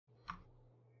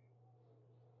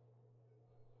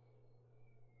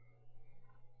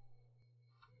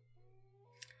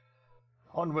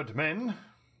Onward, men!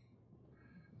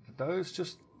 Did those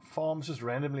just farms just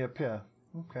randomly appear?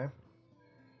 Okay.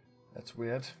 That's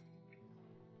weird.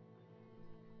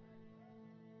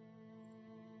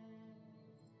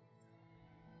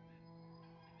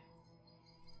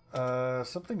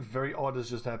 Something very odd has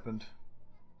just happened.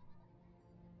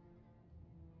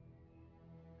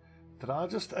 Did I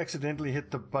just accidentally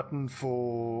hit the button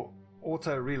for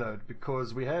auto reload?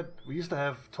 Because we used to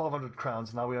have 1200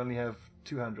 crowns, now we only have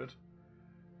 200.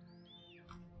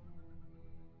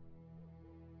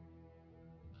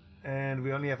 And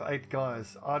we only have 8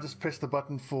 guys. I just pressed the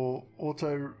button for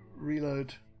auto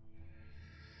reload.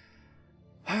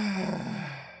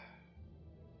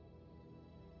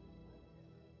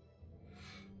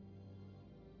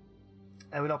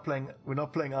 And we're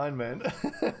not playing Iron Man.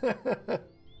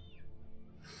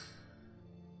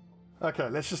 Okay,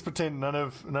 let's just pretend none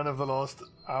of the last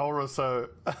hour or so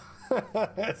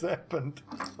has happened.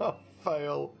 Oh,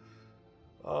 fail.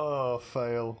 Oh,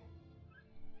 fail.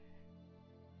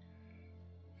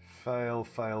 Fail,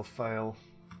 fail, fail.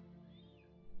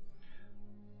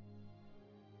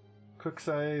 Quick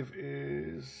save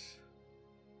is...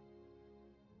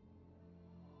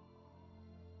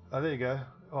 Oh, there you go.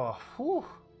 Oh, whew.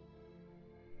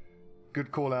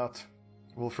 Good call out,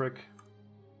 Wolfric.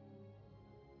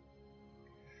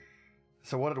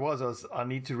 So what it was I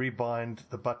need to rebind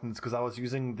the buttons because I was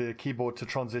using the keyboard to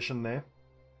transition there.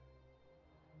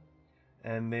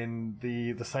 And then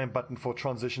the same button for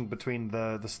transition between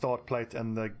the start plate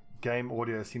and the game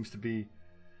audio seems to be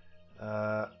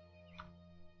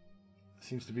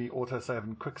autosave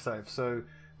and quick save. So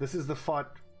this is the fight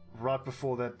right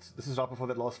before that. This is right before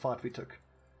that last fight we took.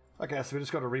 Okay, so we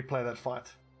just got to replay that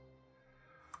fight.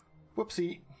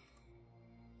 Whoopsie.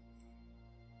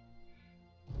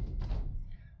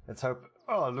 Let's hope.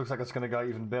 Oh, it looks like it's going to go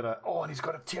even better. Oh, and he's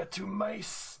got a tier 2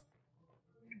 mace.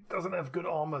 He doesn't have good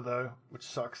armor though, which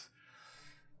sucks.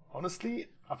 Honestly,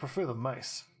 I prefer the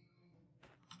mace.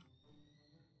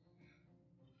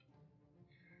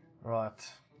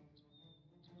 Right.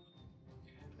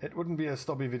 It wouldn't be a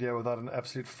Stobbie video without an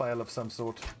absolute fail of some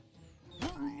sort.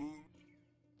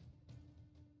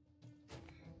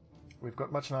 We've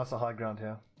got much nicer high ground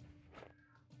here.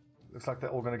 Looks like they're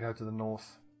all going to go to the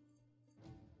north.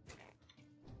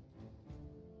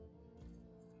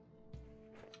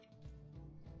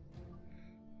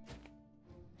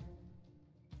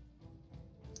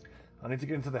 I need to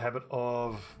get into the habit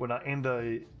of when I end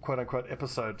a quote-unquote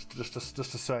episode just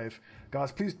to save.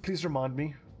 Guys, please remind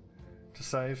me to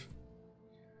save.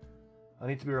 I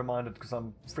need to be reminded because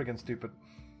I'm friggin' stupid.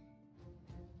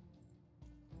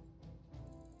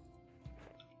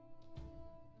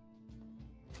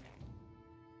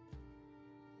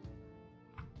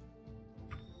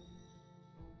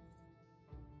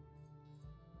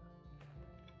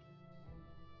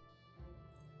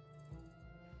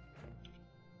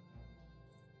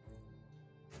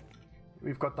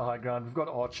 We've got the high ground, we've got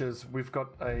archers, we've got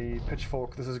a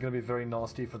pitchfork. This is going to be very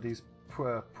nasty for these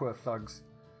poor thugs.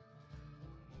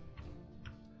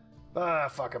 Ah,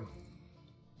 fuck them.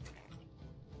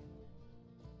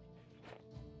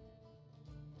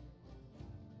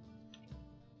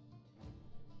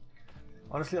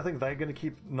 Honestly, I think they're going to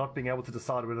keep not being able to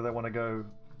decide whether they want to go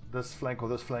this flank or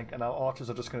this flank, and our archers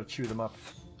are just going to chew them up.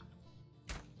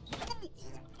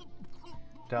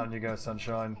 Down you go,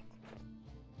 sunshine.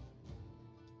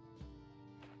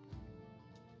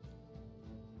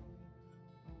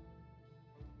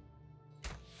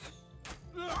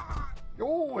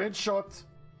 Oh, headshot!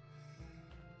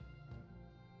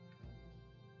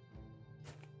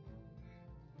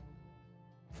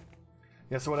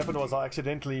 Yeah, so what happened was I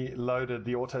accidentally loaded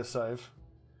the autosave,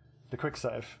 the quick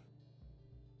save,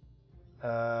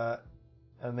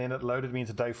 and then it loaded me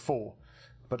into day 4.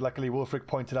 But luckily Wolfric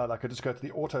pointed out I could just go to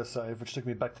the autosave, which took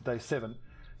me back to day 7.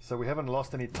 So we haven't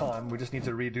lost any time, we just need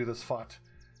to redo this fight,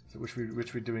 so which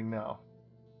we're doing now.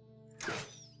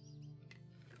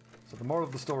 So the moral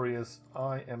of the story is,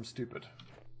 I am stupid.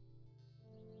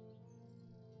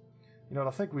 You know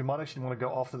what, I think we might actually want to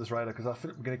go after this raider, because I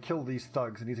think we're going to kill these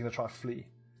thugs and he's going to try to flee.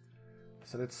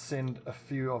 So let's send a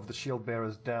few of the shield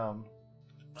bearers down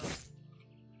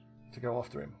to go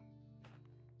after him.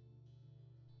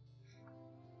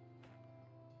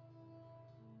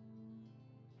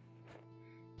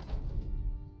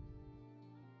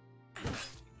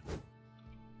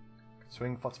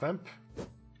 Swing, Fotsvamp.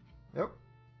 Yep.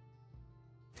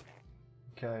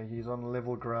 Okay, he's on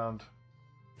level ground.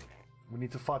 We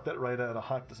need to fight that raider at a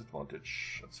height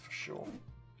disadvantage, that's for sure.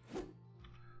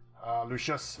 Ah,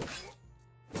 Lucius.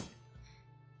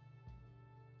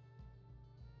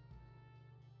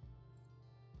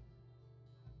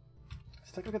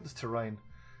 Let's take a look at this terrain.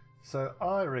 So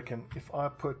I reckon if I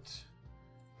put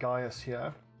Gaius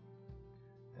here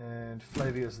and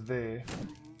Flavius there,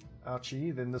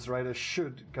 ouchie, then this raider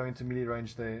should go into melee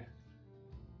range there.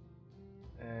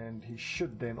 And he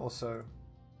should then also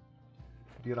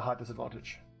be at a height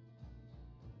disadvantage.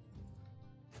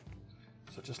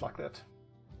 So just like that.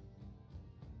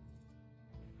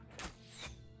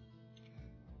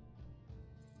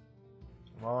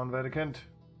 Come on, Vatican.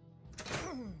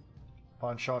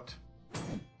 Fine shot.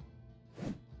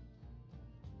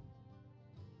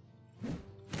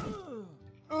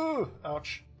 Ooh,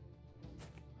 ouch.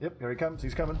 Yep, here he comes.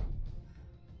 He's coming.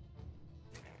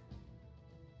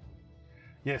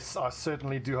 Yes, I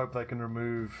certainly do hope they can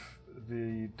remove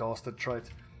the dastard trait.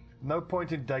 No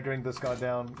point in daggering this guy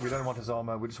down. We don't want his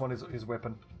armor. We just want his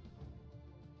weapon.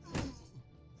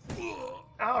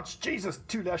 Ouch! Jesus!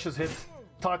 2 lashes hit.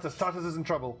 Titus. Titus is in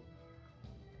trouble.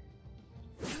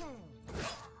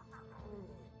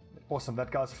 Awesome.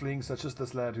 That guy's fleeing, so it's just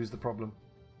this lad who's the problem.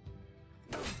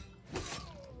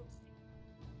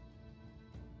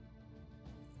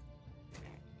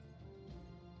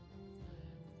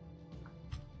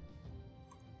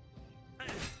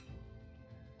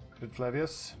 Good,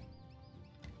 Flavius.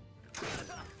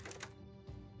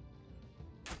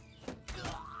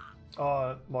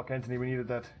 Oh, Mark Antony, we needed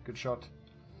that. Good shot.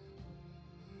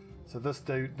 So this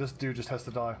dude just has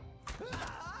to die.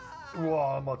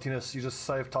 Whoa, Martinez, you just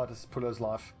saved Titus Pullo's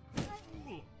life.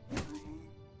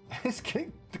 He's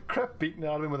getting the crap beaten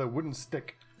out of him with a wooden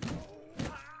stick.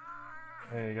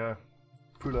 There you go.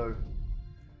 Pullo.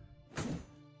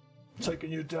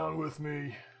 Taking you down with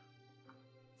me.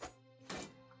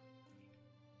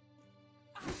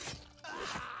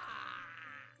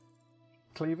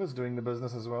 Cleaver's doing the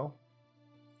business as well.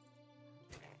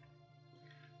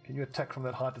 Can you attack from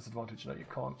that height disadvantage? No, you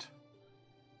can't.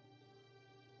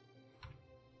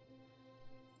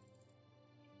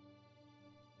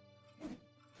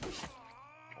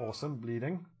 Awesome,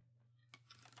 bleeding.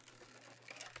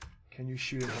 Can you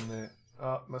shoot him from there?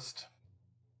 Ah, missed.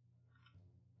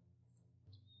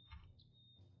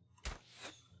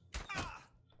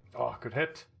 Oh, good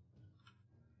hit.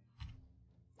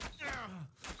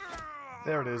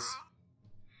 There it is.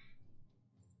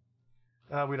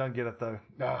 We don't get it though.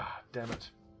 Ah, damn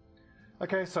it.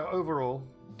 Okay, so overall,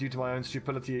 due to my own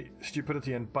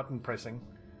stupidity and button pressing,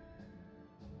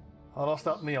 I lost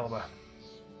out in the armor.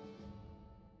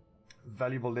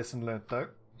 Valuable lesson learnt though.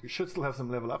 We should still have some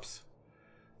level ups.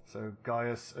 So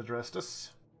Gaius Adrestus.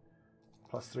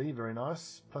 +3, very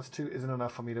nice. +2 isn't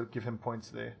enough for me to give him points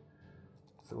there.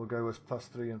 So we'll go with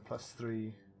 +3 and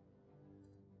 +3.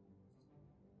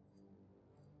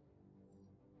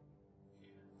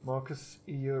 Marcus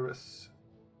Eurus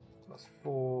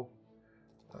 +4,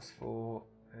 +4,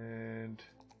 and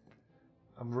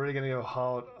I'm really going to go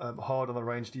hard on the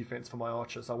range defense for my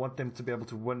archers. I want them to be able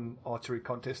to win archery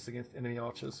contests against enemy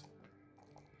archers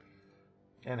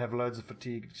and have loads of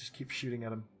fatigue. Just keep shooting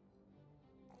at them.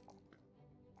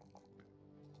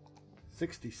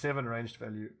 67 ranged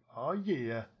value. Oh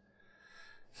yeah.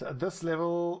 So at this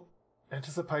level,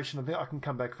 anticipation, I think I can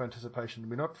come back for anticipation.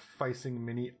 We're not facing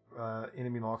many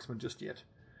enemy marksmen just yet.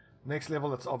 Next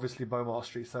level, it's obviously bow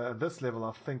mastery. So at this level,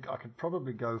 I think I can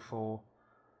probably go for...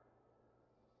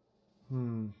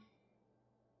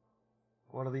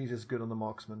 What of these is good on the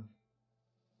marksman?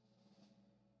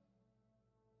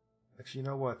 Actually, you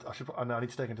know what? I need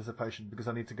to take anticipation because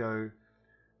I need to go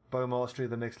bow mastery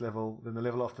the next level, then the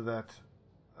level after that,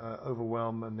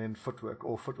 overwhelm, and then footwork,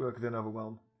 or footwork then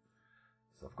overwhelm.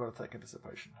 So I've got to take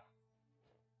anticipation.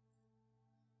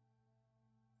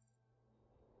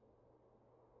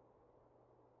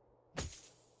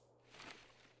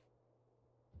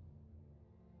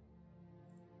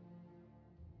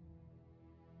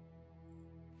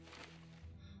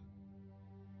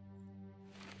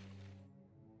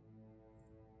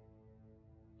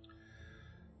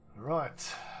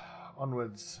 Right,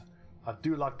 onwards. I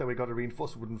do like that we got a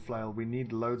reinforced wooden flail. We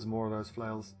need loads more of those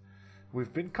flails.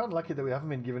 We've been kind of lucky that we haven't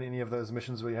been given any of those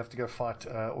missions where you have to go fight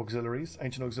auxiliaries,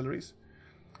 ancient auxiliaries.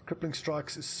 Crippling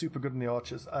strikes is super good in the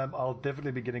archers. I'll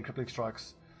definitely be getting crippling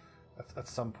strikes at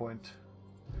some point.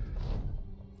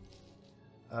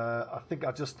 I think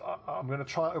I'm going to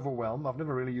try overwhelm. I've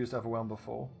never really used overwhelm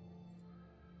before.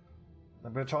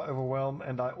 I'm going to try overwhelm,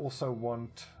 and I also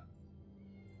want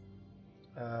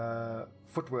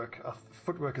footwork.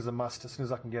 Footwork is a must as soon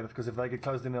as I can get it, because if they get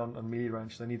closed in on melee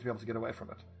range, they need to be able to get away from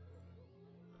it.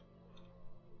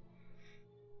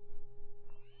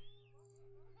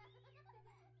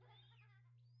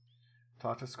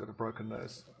 Titus got a broken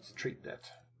nose. Let's treat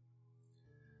that.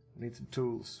 Need some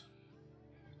tools.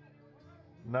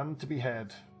 None to be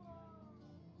had.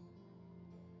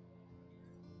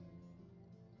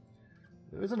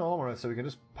 There is an armorer, so we can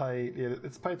just pay. Yeah,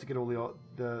 let's pay to get all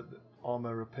the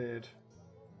armor repaired.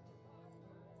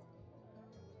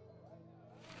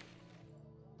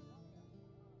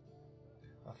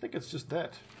 I think it's just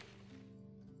that.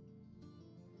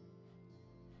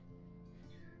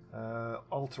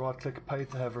 Alt right click, pay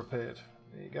to have repaired.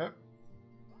 There you go.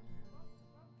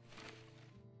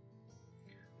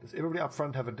 Does everybody up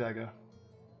front have a dagger?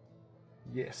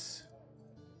 Yes.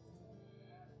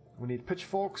 We need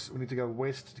pitchforks. We need to go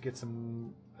west to get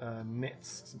some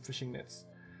nets, some fishing nets.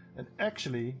 And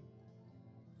actually,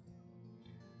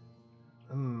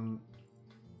 who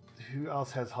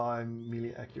else has high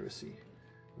melee accuracy?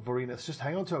 Vorenus. Just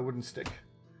hang on to a wooden stick,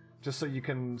 just so you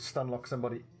can stun lock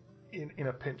somebody in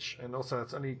a pinch. And also,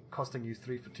 it's only costing you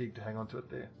 3 fatigue to hang on to it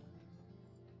there.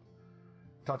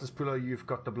 Titus Pulo, you've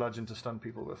got the bludgeon to stun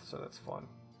people with, so that's fine.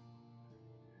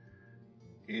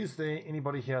 Is there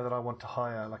anybody here that I want to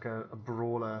hire, like a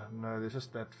brawler? No, there's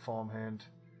just that farmhand.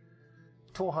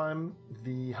 Torheim,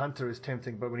 the hunter, is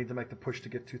tempting, but we need to make the push to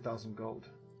get 2,000 gold.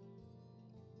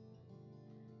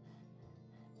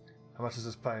 How much does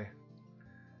this pay?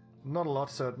 Not a lot,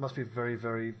 so it must be very,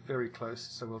 very, very close.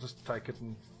 So we'll just take it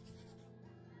and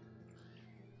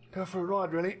go for a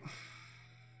ride, really.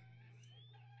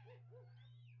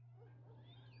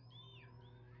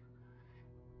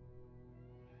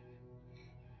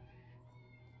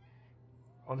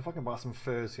 I wonder if I can buy some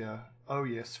furs here. Oh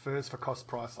yes, furs for cost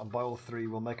price. I'll buy all 3.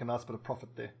 We'll make a nice bit of profit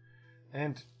there.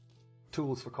 And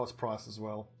tools for cost price as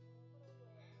well.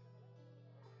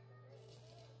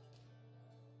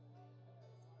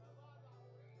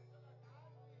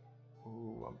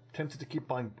 Ooh, I'm tempted to keep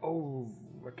buying... Oh,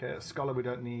 okay, a scholar we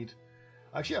don't need.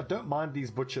 Actually, I don't mind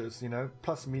these butchers, you know.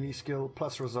 Plus melee skill,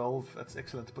 plus resolve. That's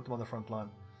excellent to put them on the front line.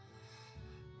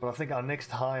 But I think our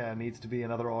next hire needs to be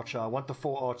another archer. I want the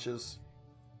 4 archers.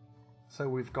 So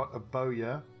we've got a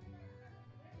bowyer,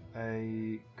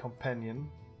 a companion,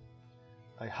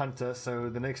 a hunter. So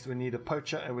the next we need a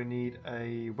poacher and we need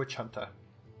a witch hunter.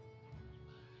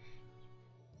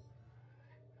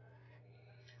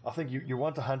 I think you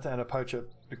want a hunter and a poacher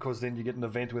because then you get an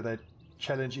event where they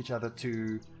challenge each other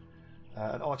to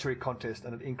an archery contest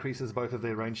and it increases both of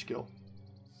their range skill.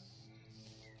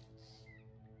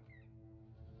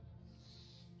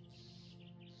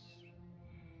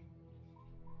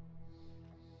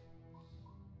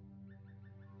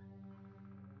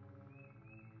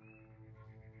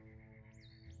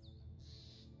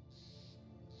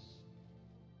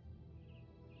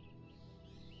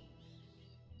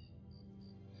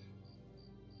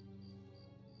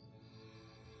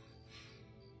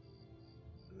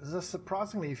 There's a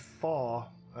surprisingly far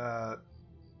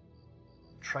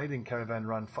trading caravan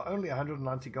run for only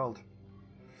 190 gold.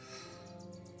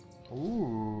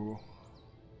 Ooh.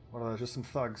 What are those? Just some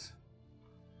thugs.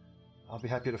 I'll be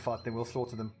happy to fight them. We'll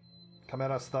slaughter them. Come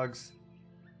at us, thugs.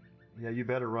 Yeah, you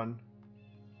better run.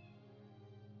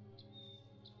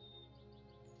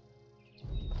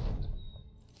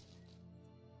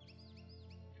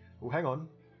 Oh, hang on.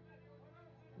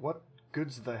 What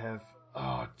goods do they have?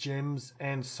 Ah, oh, gems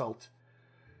and salt.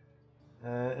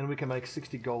 And we can make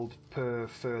 60 gold per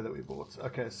fur that we bought.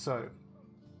 Okay, so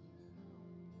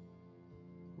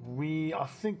we, I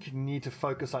think, need to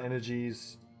focus our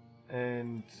energies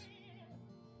and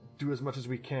do as much as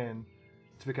we can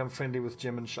to become friendly with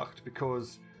Gem and Schacht,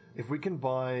 because if we can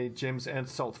buy gems and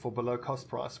salt for below cost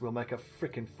price, we'll make a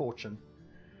freaking fortune.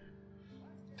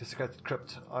 Desecrated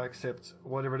Crypt, I accept.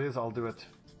 Whatever it is, I'll do it.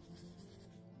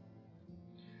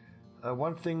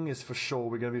 One thing is for sure,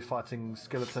 we're going to be fighting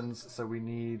skeletons, so we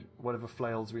need whatever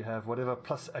flails we have, whatever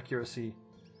plus accuracy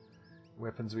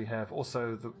weapons we have.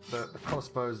 Also, the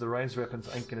crossbows, the ranged weapons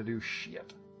ain't going to do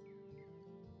shit.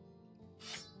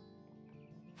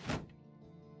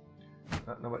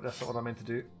 No, wait, that's not what I meant to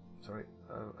do. Sorry.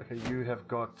 Okay, you have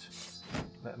got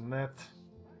that and that.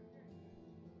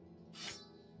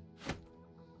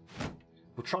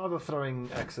 We'll try the throwing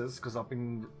axes, because I've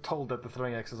been told that the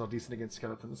throwing axes are decent against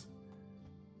skeletons.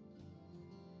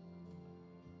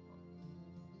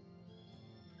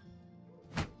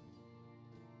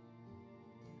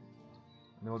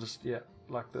 And then we'll just, yeah,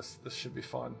 like this. This should be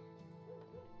fine.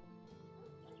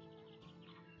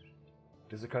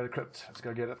 Desecrated Crypt. Let's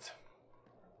go get it.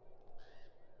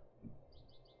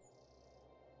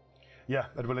 Yeah,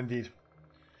 it will indeed.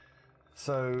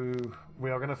 So we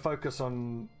are going to focus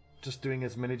on just doing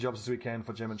as many jobs as we can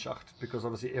for Gem and Schacht, because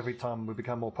obviously every time we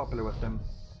become more popular with them.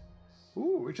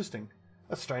 Ooh, interesting.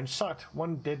 A strange sight.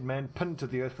 One dead man pinned to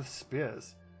the earth with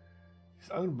spears. His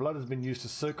own blood has been used to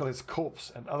circle his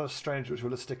corpse, and other strange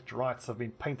ritualistic rites have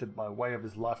been painted by way of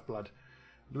his lifeblood.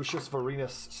 Lucius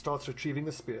Vorenus starts retrieving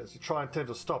the spears. You try and attempt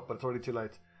to stop, but it's already too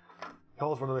late. He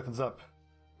holds one of the weapons up.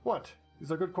 What?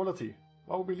 These are good quality.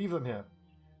 Why would we leave them here?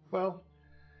 Well,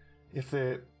 if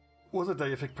there was a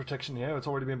deific protection here, it's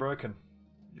already been broken.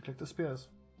 You collect the spears.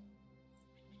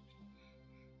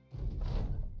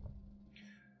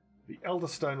 The Elder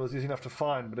Stone was easy enough to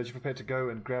find, but as you prepare to go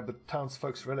and grab the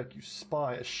townsfolk's relic, you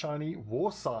spy a shiny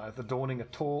war scythe adorning a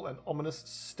tall and ominous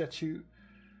statue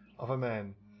of a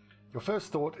man. Your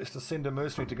first thought is to send a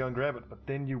mercenary to go and grab it, but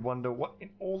then you wonder what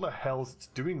in all the hell's it's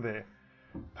doing there.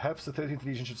 Perhaps the 13th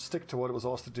Legion should stick to what it was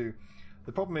asked to do.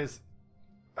 The problem is,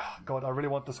 God, I really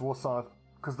want this war scythe,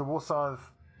 because the war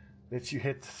scythe lets you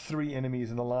hit 3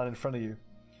 enemies in the line in front of you.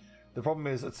 The problem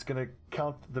is it's going to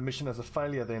count the mission as a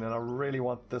failure then, and I really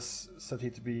want this city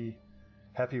to be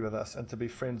happy with us and to be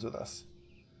friends with us.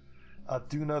 I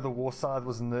do know the war scythe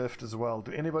was nerfed as well.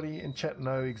 Do anybody in chat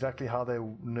know exactly how they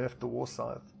nerfed the war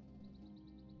scythe?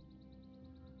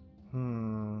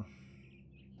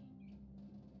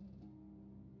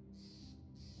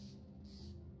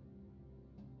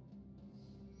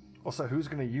 Also, who's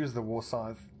going to use the war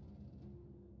scythe?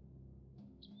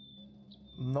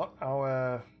 Not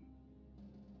our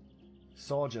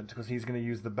sergeant, because he's going to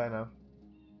use the banner.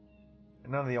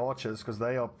 And none of the archers, because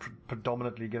they are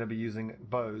predominantly going to be using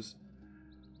bows.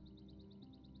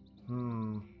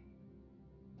 No,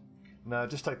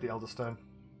 just take the Elder Stone.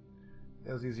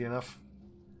 That was easy enough.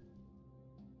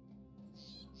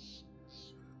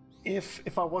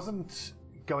 If I wasn't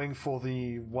going for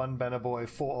the 1 banner boy,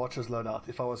 4 archers loadout,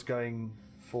 if I was going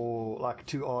for like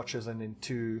 2 archers and then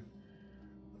 2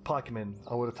 pikemen,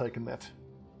 I would have taken that.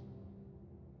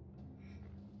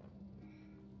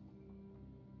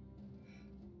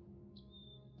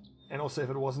 And also, if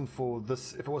it wasn't for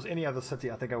this, if it was any other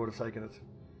city, I think I would have taken it.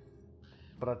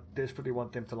 But I desperately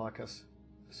want them to like us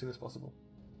as soon as possible.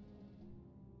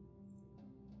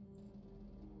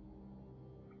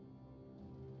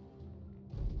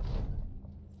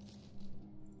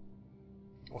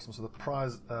 Awesome. So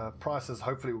the prices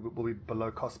hopefully will be below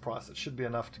cost price. It should be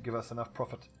enough to give us enough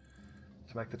profit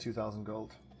to make the 2,000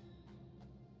 gold.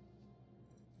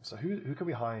 So who can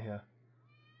we hire here?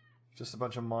 Just a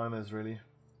bunch of miners, really.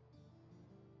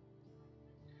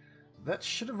 That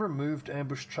should have removed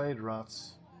ambush trade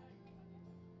routes.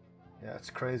 Yeah,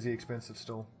 it's crazy expensive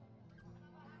still.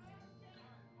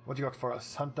 What do you got for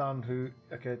us? Hunt down who?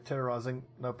 Okay, terrorizing,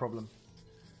 no problem.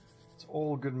 It's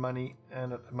all good money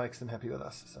and it makes them happy with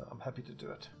us, so I'm happy to do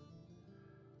it.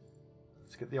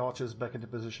 Let's get the archers back into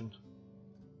position.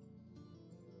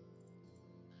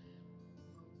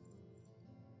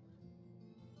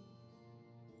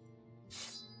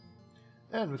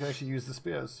 And we can actually use the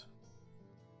spears.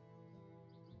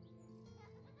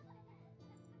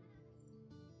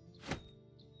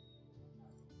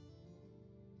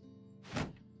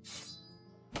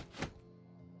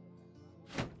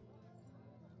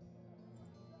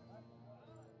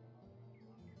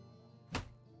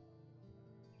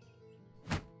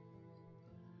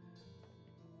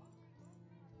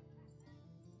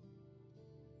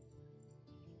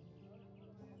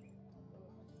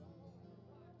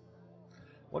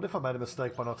 What if I made a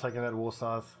mistake by not taking that war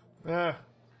scythe? Yeah.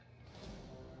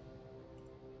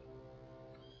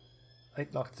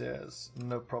 8 noctirs,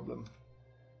 no problem.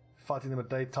 Fighting them at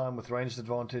daytime with ranged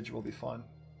advantage will be fine.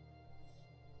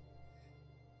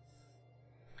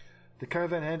 The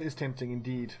caravan hand is tempting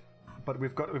indeed, but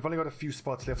we've only got a few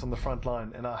spots left on the front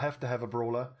line, and I have to have a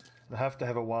brawler, and I have to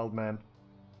have a wild man.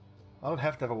 I don't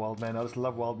have to have a wild man, I just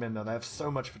love wild men now. They have so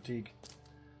much fatigue.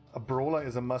 A brawler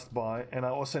is a must-buy, and I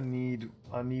also need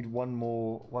one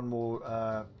more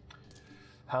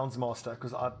Houndsmaster,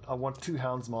 because I want 2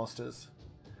 Houndsmasters,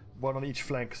 one on each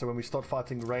flank, so when we start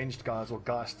fighting ranged guys or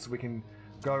geists, we can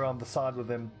go around the side with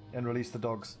them and release the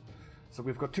dogs. So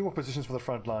we've got 2 more positions for the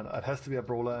front line. It has to be a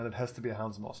brawler and it has to be a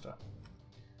Houndsmaster.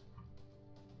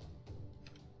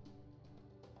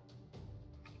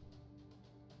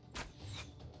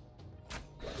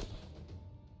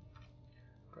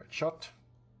 Great shot.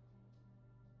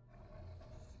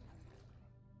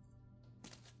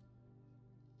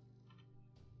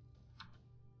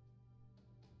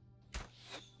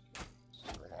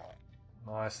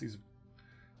 Nice, these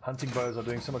hunting bows are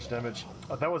doing so much damage.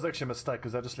 Oh, that was actually a mistake,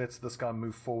 because that just lets this guy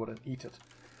move forward and eat it.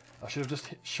 I should have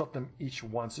just shot them each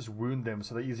once, just wound them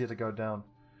so they're easier to go down.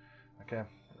 Okay,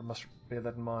 I must bear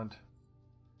that in mind.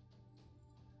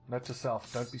 Note to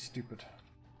self, don't be stupid.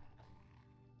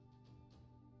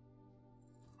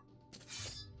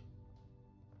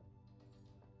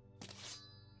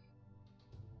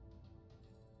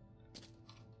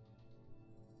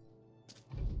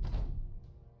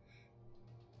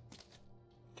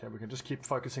 Okay, we can just keep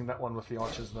focusing that one with the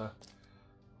archers though.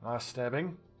 Nice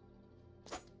stabbing.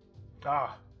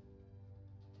 Ah!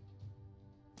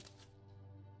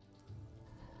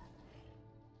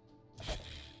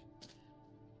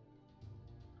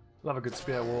 Love a good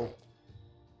spear wall.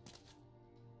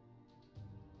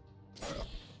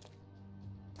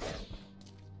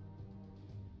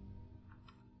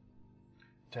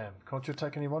 Damn, can't you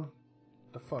attack anyone?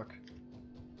 The fuck?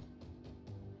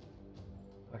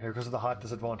 Okay, because of the height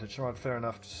disadvantage. Alright, fair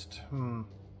enough. Just,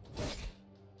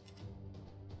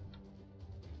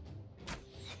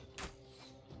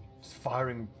 Just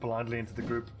firing blindly into the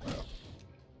group.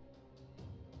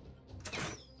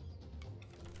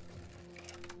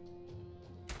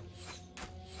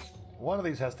 One of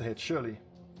these has to hit, surely.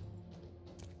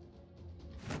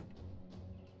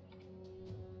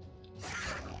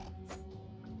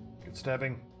 Good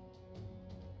stabbing.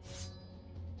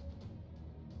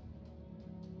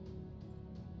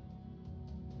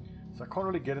 So I can't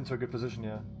really get into a good position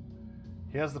here.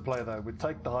 Here's the play though. We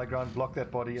take the high ground, block that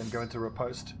body, and go into a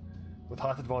riposte. With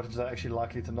height advantage, they're actually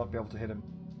likely to not be able to hit him.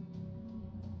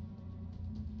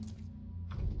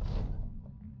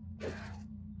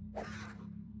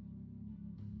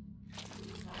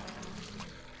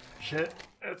 Shit,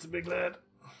 that's a big lad.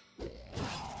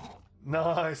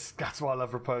 Nice, that's why I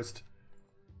love riposte.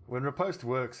 When riposte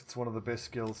works, it's one of the best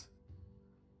skills.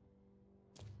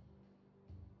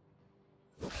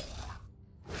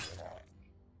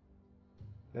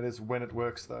 That is when it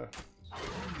works though.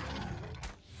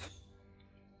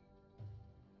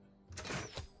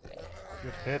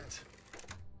 Good hit.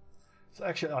 So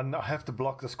actually I have to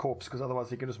block this corpse because otherwise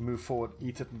he can just move forward,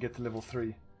 eat it and get to level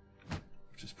 3.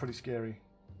 Which is pretty scary.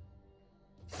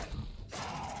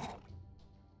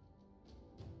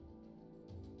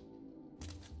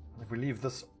 If we leave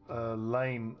this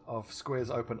lane of squares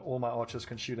open, all my archers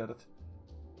can shoot at it.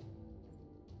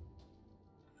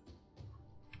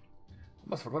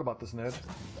 Must have forgot about this nerd.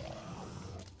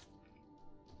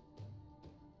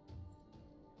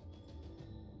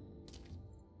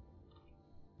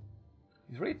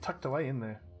 He's really tucked away in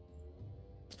there.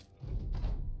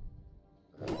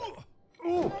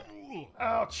 Ooh!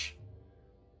 Ouch!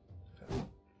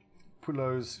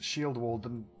 Pullo's shield wall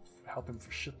didn't help him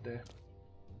for shit there.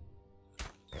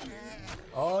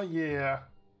 Oh yeah!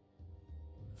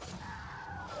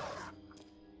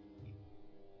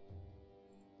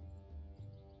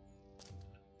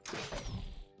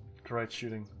 Great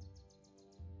shooting.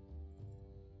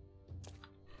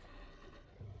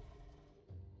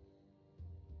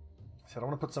 So I don't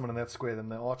want to put someone in that square, then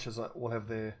the archers will have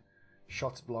their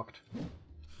shots blocked.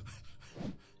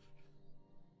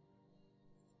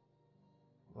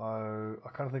 Oh, I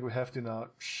kind of think we have to now.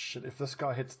 Shit, if this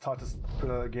guy hits Titus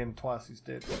Pillar again twice, he's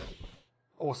dead.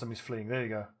 Awesome, he's fleeing. There you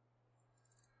go.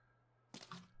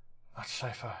 Much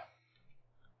safer.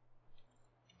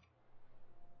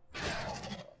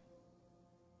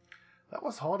 That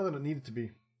was harder than it needed to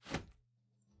be.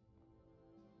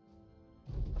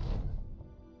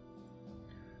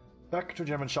 Back to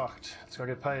German Schacht. Let's go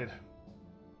get paid.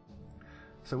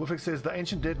 So Wolfix says the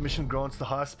Ancient Dead mission grants the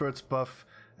high spirits buff.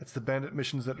 It's the bandit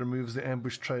missions that removes the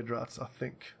ambush trade routes, I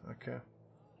think. Okay.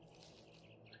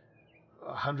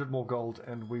 100 more gold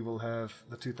and we will have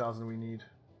the 2,000 we need.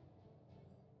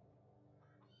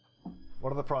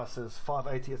 What are the prices?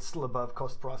 580, it's still above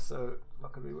cost price, so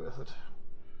not going to be worth it.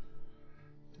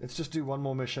 Let's just do one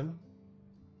more mission.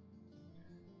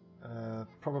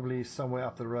 Probably somewhere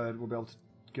up the road we'll be able to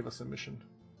give us a mission.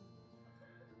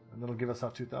 And that'll give us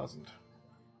our 2,000.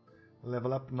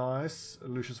 Level up, nice.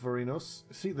 Lucius Varinos.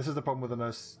 See, this is the problem with the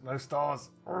no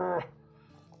stars. Urgh.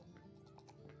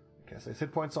 Okay, so his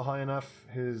hit points are high enough.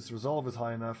 His resolve is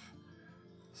high enough.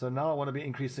 So now I want to be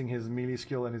increasing his melee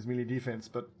skill and his melee defense,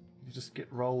 but you just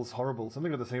get rolls horrible.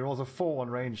 Something like this. He rolls a 4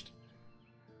 on ranged.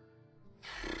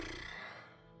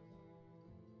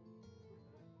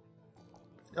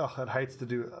 Oh, that hates to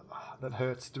do. That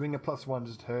hurts. Doing a +1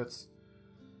 just hurts.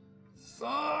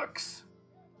 Sucks!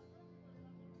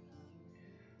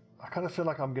 I kind of feel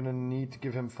like I'm going to need to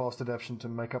give him fast adaptation to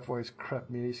make up for his crap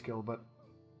melee skill, but...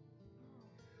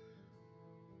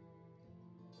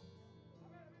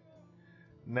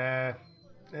 Nah.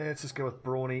 Let's just go with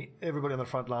Brawny. Everybody on the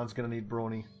front line is going to need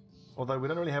Brawny. Although we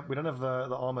don't have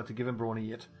the armor to give him Brawny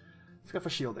yet. Let's go for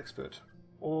Shield Expert.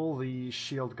 All the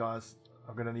shield guys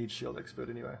are going to need Shield Expert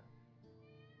anyway.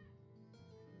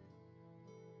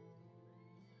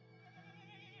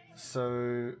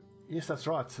 So, yes, that's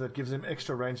right. So that gives him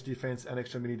extra range defense and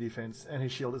extra melee defense, and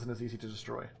his shield isn't as easy to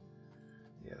destroy.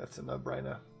 Yeah, that's a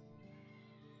no-brainer.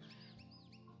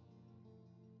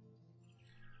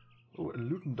 Oh, a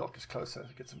Luton dock is closer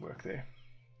to get some work there.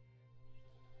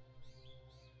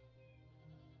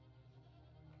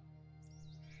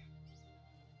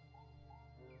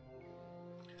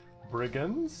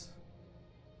 Brigands.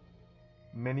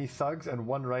 Many thugs and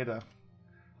one raider.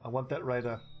 I want that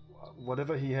raider.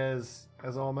 Whatever he has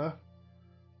as armor,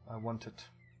 I want it.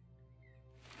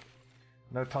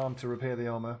 No time to repair the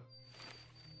armor.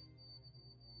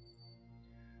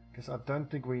 Guess I don't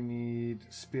think we need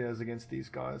spears against these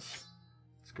guys.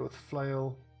 Let's go with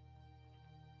flail.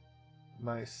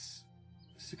 Mace.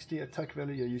 60 attack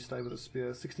value, yeah, you stay with a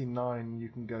spear. 69, you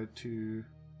can go to...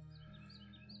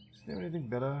 Is there anything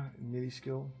better in melee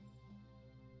skill?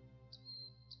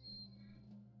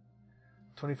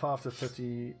 25 to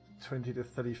 30, 20 to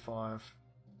 35.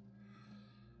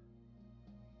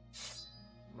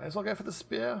 May as well go for the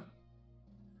spear.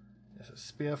 Yes, a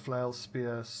spear, flail,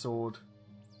 spear, sword.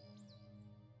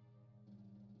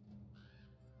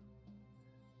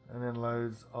 And then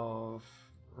loads of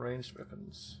ranged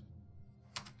weapons.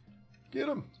 Get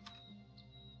him!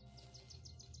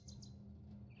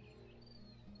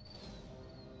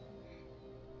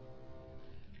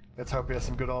 Let's hope he has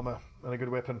some good armor and a good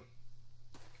weapon.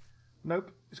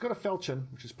 Nope, he's got a falchion,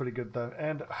 which is pretty good though.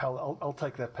 And hell, I'll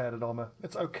take that padded armor.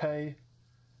 It's okay.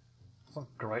 It's not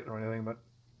great or anything, but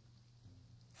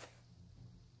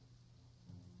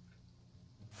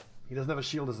he doesn't have a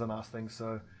shield as the nice thing,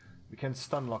 so we can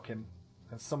stun lock him.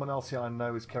 And someone else here I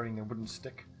know is carrying a wooden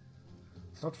stick.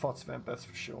 It's not Fotsvamp, that's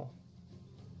for sure.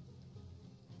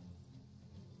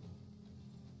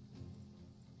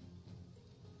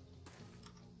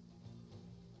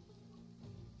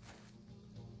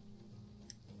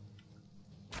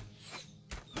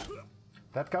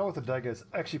 That guy with the dagger is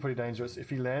actually pretty dangerous. If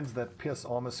he lands that pierce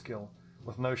armor skill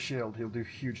with no shield, he'll do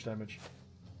huge damage.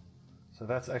 So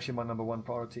that's actually my number one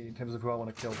priority in terms of who I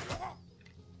want to kill.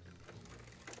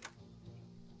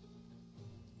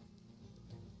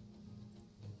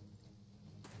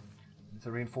 Need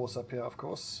to reinforce up here, of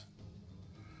course.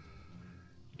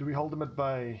 Do we hold him at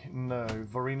bay? No.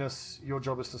 Vorenus, your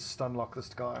job is to stun lock this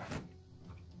guy.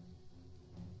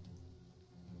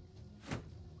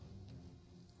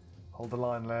 Hold the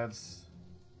line, lads.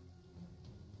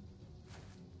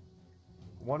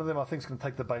 One of them I think is going to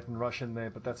take the bait and rush in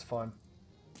there, but that's fine.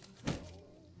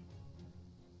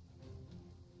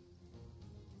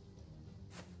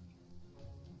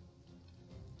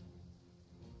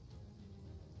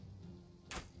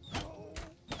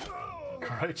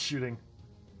 Great shooting.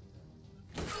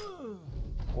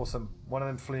 Awesome. One of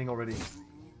them fleeing already.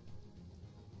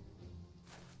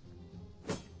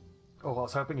 Oh, I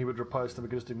was hoping he would riposte and we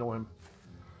could just ignore him.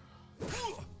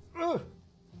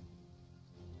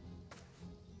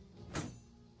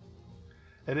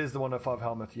 It is the 105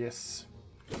 helmet, yes.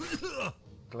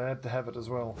 Glad to have it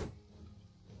as well.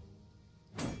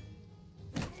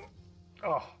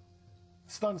 Oh,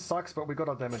 stun sucks, but we got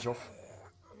our damage off.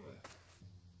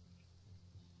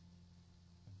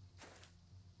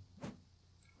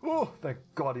 Oh, thank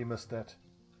God he missed that.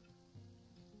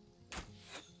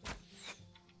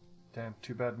 Damn,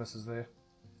 two bad misses there.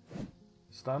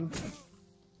 Stun.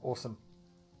 Awesome.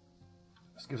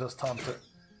 This gives us time to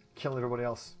kill everybody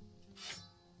else.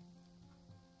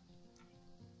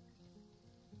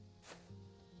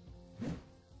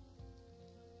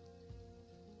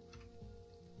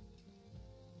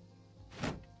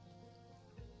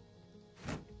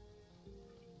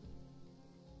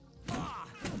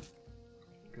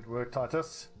 Good work,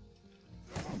 Titus.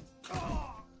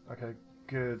 Okay,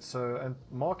 good. So, and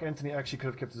Mark Antony actually could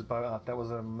have kept his bow out. That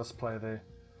was a misplay there.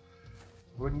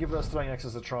 We can give those throwing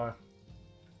axes a try.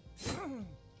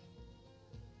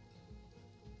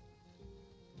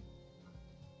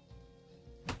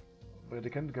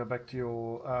 Verdican, go back to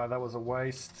your... that was a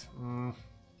waste. Not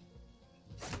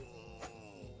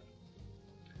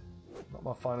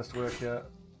my finest work here.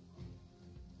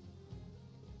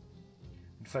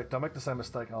 In fact, don't make the same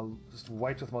mistake. I'll just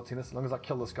wait with Martinez. As long as I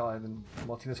kill this guy, then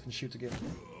Martinez can shoot again.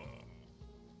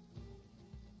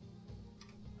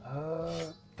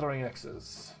 Throwing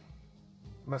axes.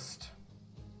 Missed.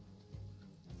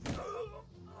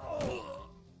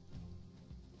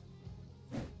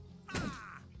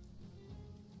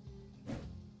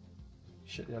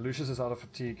 Shit, yeah, Lucius is out of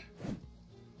fatigue.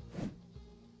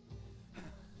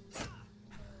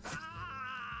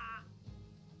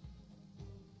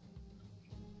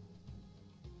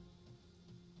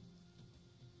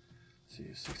 See,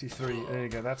 63. There you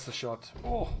go, that's the shot.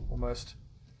 Oh, almost.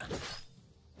 Okay,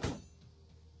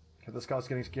 this guy's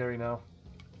getting scary now.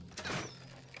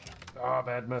 Ah,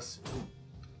 bad miss.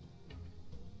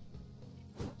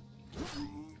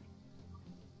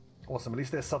 Awesome. At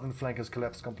least their southern flank has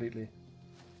collapsed completely.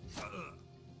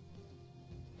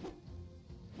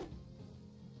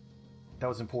 That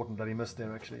was important that he missed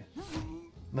there, actually.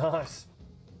 Nice.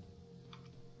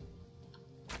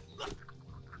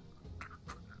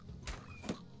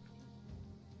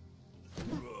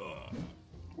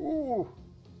 Ooh.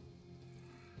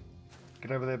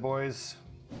 Get over there, boys.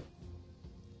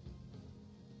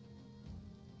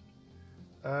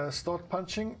 Start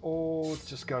punching or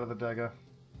just go to the dagger?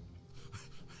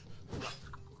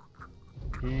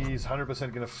 He's 100%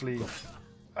 going to flee.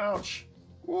 Ouch!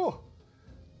 Whoa!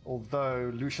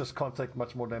 Although Lucius can't take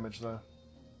much more damage though.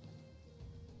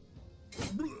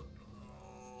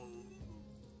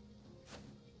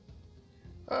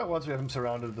 Once we have him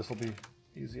surrounded, this will be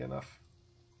easy enough.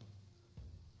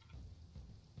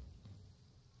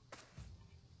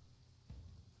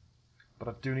 But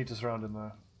I do need to surround him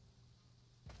though.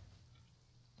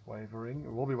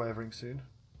 Wavering. We'll be wavering soon.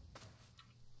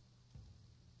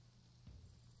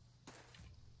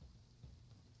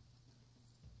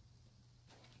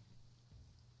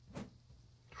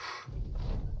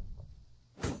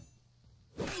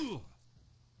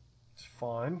 It's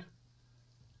fine.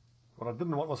 What I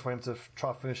didn't want was for him to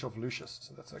try to finish off Lucius,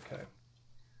 so that's okay.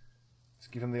 Let's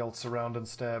give him the old surround and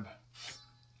stab.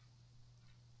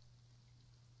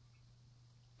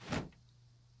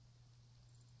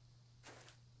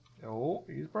 Oh,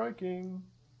 he's breaking.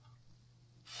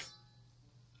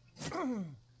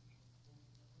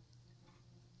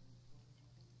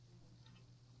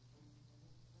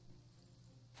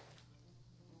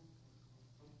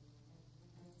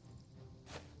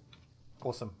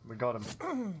 Awesome, we got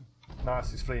him.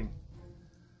 Nice, he's fleeing.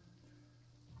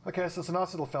 Okay, so it's a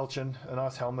nice little falchion, a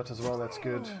nice helmet as well, that's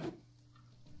good.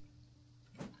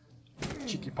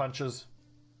 Cheeky punches.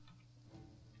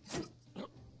 There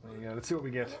you go, let's see what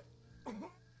we get.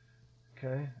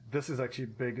 Okay, this is actually a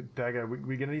big dagger. We're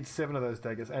going to need 7 of those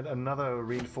daggers, and another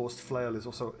reinforced flail is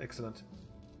also excellent.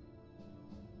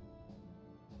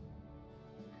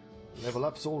 Level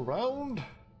ups all round.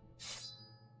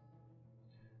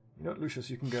 You know what, Lucius,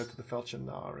 you can go to the falchion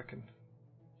now, I reckon.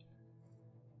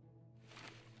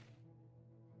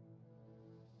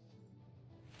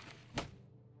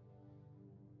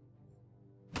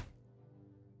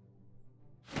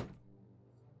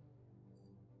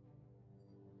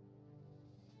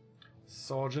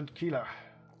 Sergeant Keeler.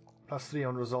 +3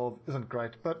 on resolve isn't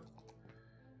great, but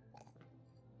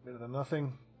better than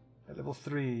nothing. At level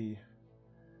 3.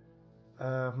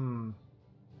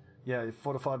 Yeah,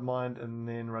 fortified mind and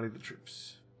then rally the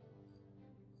troops.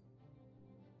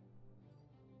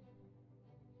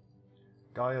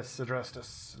 Gaius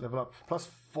Adrastus. Level up.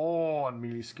 +4 on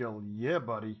melee skill. Yeah,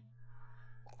 buddy.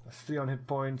 +3 on hit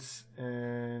points,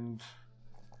 and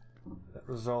that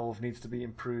resolve needs to be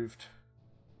improved.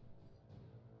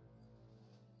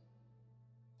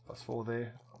 +4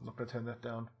 there. I'm not going to turn that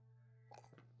down.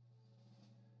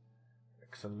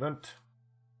 Excellent.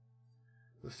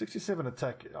 With 67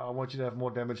 attack, I want you to have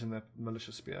more damage than that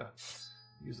militia spear.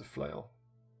 Use the flail.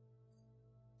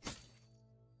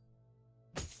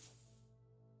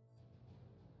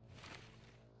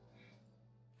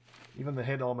 Even the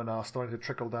head armor now is starting to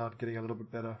trickle down, getting a little bit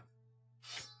better.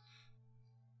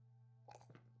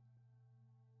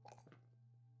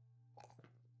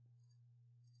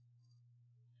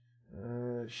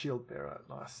 Shield bearer,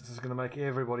 nice. This is going to make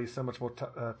everybody so much more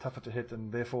tougher to hit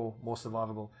and therefore more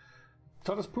survivable.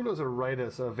 Titus Pulo is a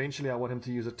raider, so eventually I want him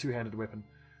to use a two-handed weapon.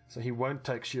 So he won't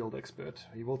take shield expert.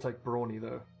 He will take brawny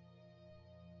though.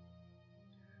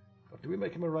 But do we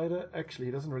make him a raider? Actually,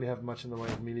 he doesn't really have much in the way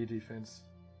of melee defense.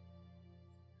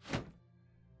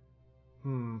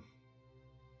 I'll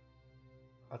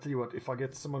tell you what, if I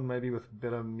get someone maybe with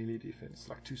better melee defense,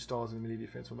 like 2 stars in melee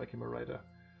defense, we'll make him a raider.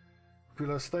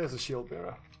 Pulo, stay as a shield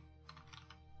bearer.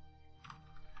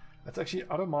 That's actually,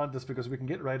 I don't mind this because we can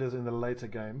get raiders in the later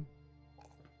game.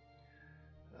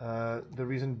 The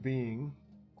reason being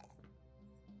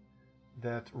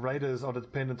that raiders are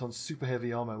dependent on super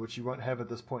heavy armor, which you won't have at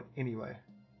this point anyway.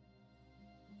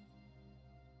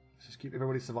 Let's just keep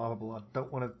everybody survivable. I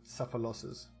don't want to suffer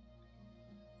losses.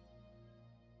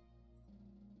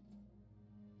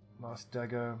 Nice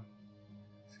dagger.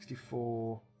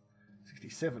 64,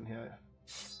 67 here.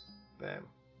 Bam.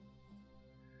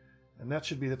 And that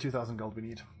should be the 2,000 gold we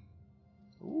need.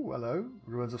 Ooh, hello.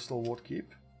 Ruins of Stalwart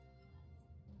Keep.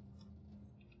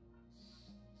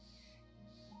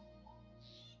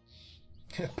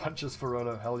 Punches for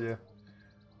Rolo, hell yeah.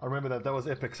 I remember that, that was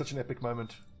epic, such an epic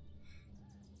moment.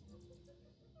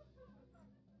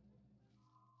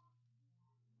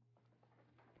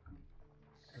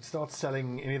 And start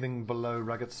selling anything below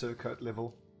Rugged Surcoat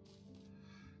level.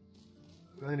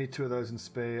 I only need 2 of those in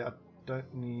spare. I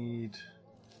don't need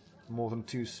more than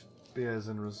 2 spears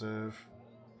in reserve.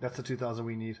 That's the 2,000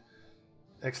 we need.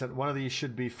 Excellent. One of these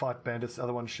should be fight bandits. The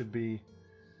other one should be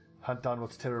hunt down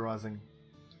what's terrorizing.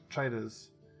 Traders.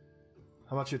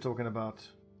 How much are you talking about?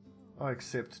 I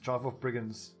accept. Drive off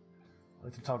brigands. I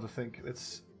need some time to think.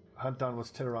 Let's hunt down what's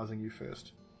terrorizing you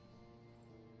first.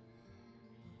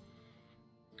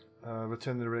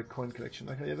 Return the rare coin collection.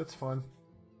 Okay, yeah, that's fine.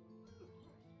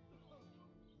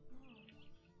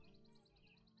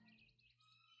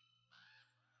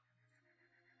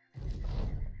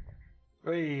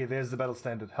 Hey, there's the battle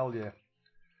standard. Hell yeah.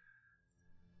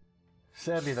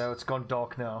 Sadly though, it's gone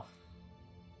dark now.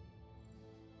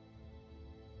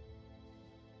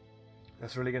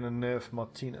 That's really going to nerf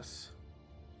Martinez.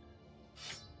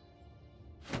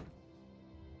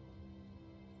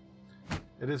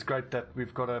 It is great that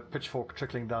we've got a pitchfork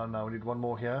trickling down now. We need one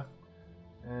more here.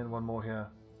 And one more here.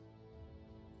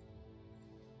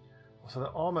 So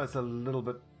the armor is a little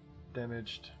bit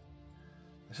damaged.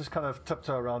 Let's just kind of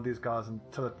tiptoe around these guys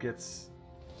until it gets...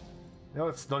 You know,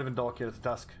 it's not even dark yet, it's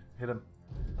dusk. Hit him.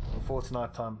 Before it's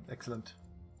night time. Excellent.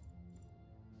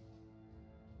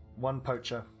 One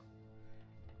poacher.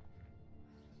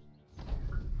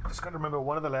 Just got to remember,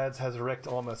 one of the lads has wrecked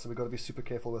armor, so we've got to be super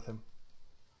careful with him.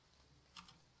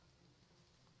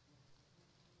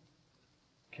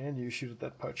 Can you shoot at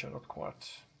that poacher? Not quite.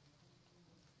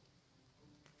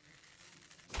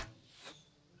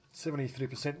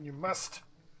 73%, you must!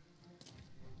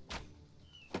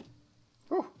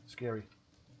 Oh, scary.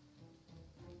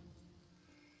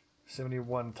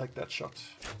 71, take that shot.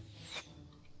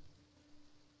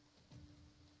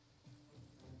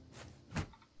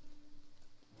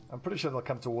 I'm pretty sure they'll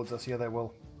come towards us. Yeah, they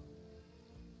will.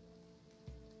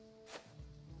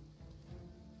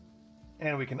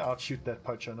 And we can outshoot that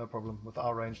poacher, no problem, with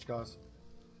our ranged guys.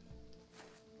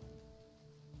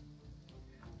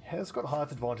 He has got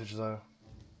height advantage though.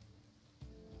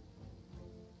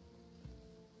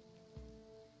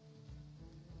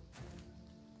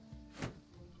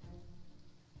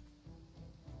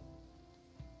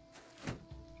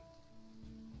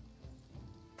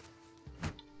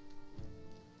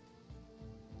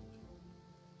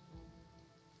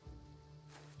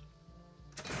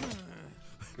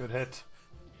 Good hit.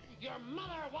 Your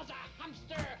mother was a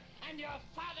hamster, and your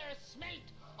father smelt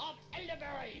of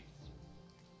elderberries.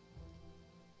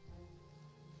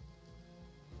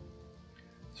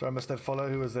 Sorry, I missed that follow.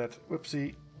 Who was that?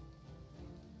 Whoopsie.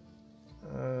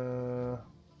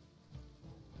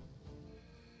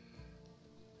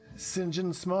 St.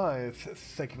 John Smythe.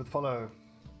 Thank you for the follow.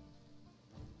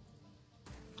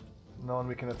 No one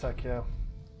we can attack here.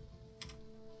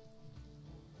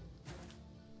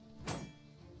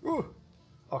 Ooh!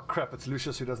 Oh crap, it's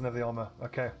Lucius who doesn't have the armor.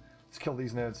 Okay, let's kill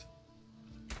these nerds.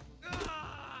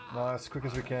 Nice, quick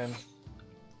as we can.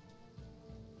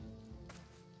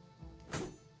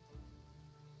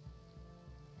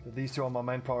 These two are my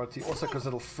main priority, also because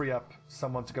it'll free up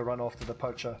someone to go run after the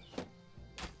poacher.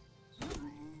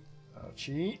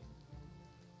 Ouchie.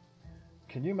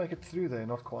 Can you make it through there?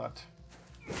 Not quite.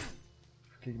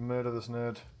 Can you murder this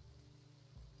nerd?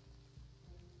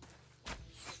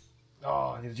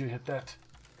 Oh, did you hit that?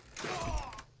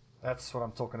 That's what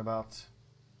I'm talking about.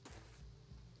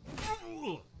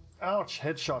 Ouch,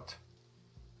 headshot.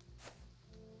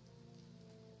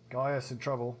 Gaius in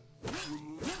trouble.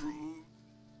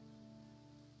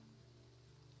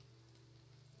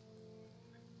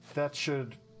 That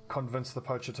should convince the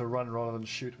poacher to run rather than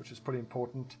shoot, which is pretty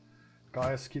important.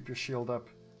 Gaius, keep your shield up.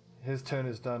 His turn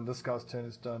is done. This guy's turn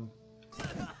is done.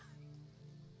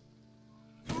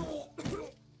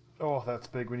 Oh, that's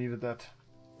big. We needed that.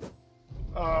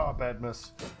 Ah, bad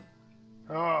miss.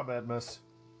 Ah, bad miss.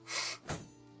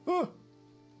 One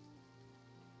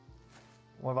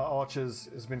of our archers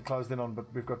has been closed in on, but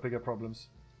we've got bigger problems.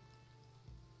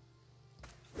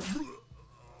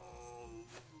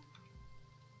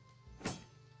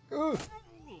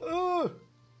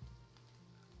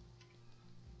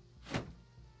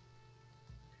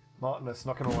 Martinus,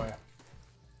 knock him away.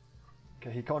 Okay,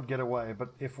 he can't get away, but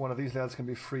if one of these lads can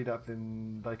be freed up,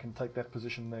 then they can take that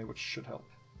position there, which should help.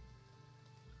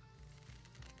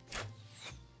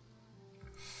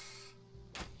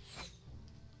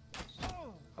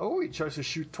 Oh, he chose to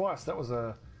shoot twice. That was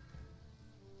a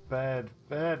bad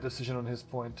decision on his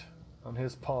point. On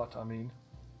his part, I mean.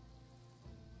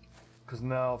 Because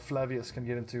now Flavius can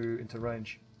get into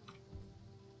range.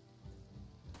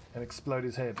 And explode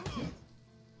his head.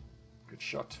 Good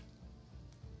shot.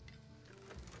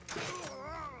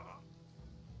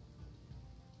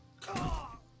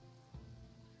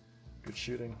 Good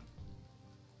shooting.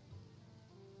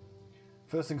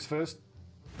 First things first,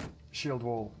 shield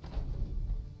wall.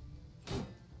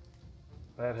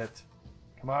 Bad hit.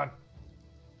 Come on.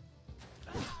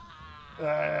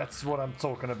 That's what I'm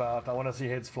talking about. I want to see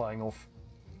heads flying off.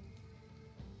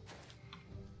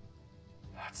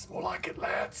 That's more like it,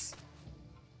 lads.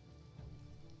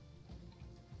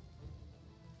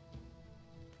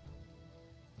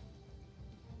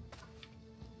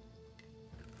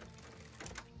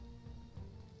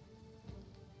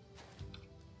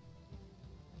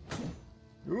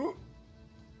 Ooh.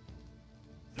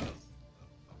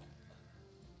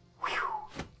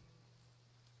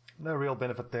 No real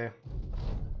benefit there.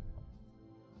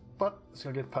 But it's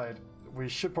going to get paid. We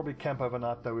should probably camp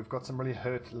overnight though. We've got some really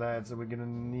hurt lads and we're going to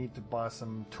need to buy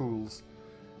some tools.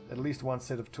 At least one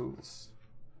set of tools.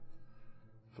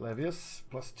 Flavius,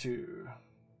 +2.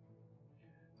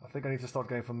 I think I need to start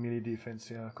going for melee defense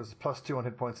here, because +2 on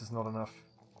hit points is not enough.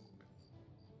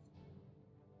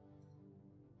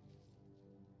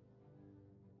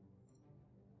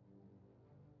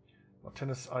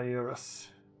 Martinus Iurus.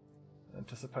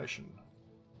 Anticipation.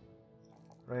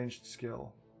 Ranged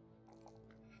skill.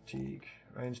 Fatigue.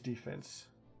 Ranged defense.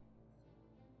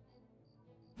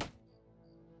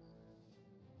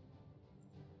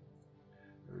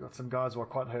 We've got some guys who are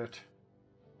quite hurt.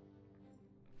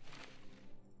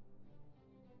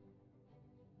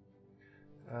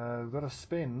 We've got a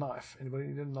spare knife. Anybody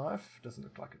need a knife? Doesn't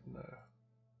look like it, no.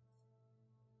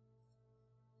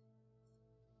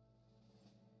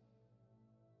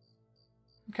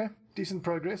 Okay, decent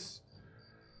progress.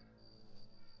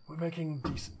 We're making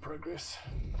decent progress.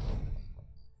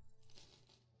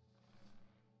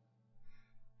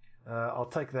 I'll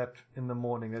take that in the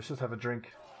morning. Let's just have a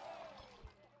drink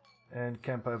and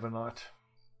camp overnight.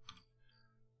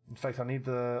 In fact, I need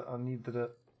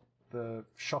the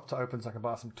shop to open so I can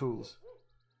buy some tools.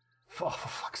 Oh, for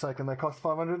fuck's sake, and they cost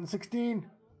 516.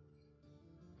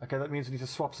 Okay, that means we need to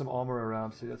swap some armor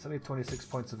around. So that's only 26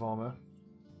 points of armor.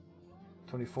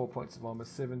 24 points of armor,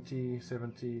 70,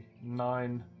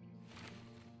 79,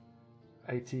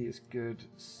 80 is good,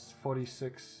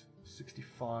 46,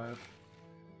 65,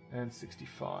 and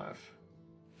 65.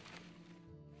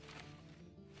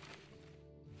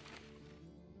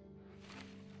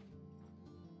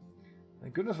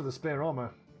 Thank goodness for the spare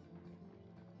armor.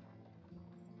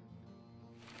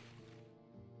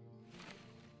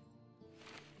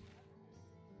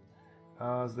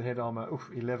 How's the head armor?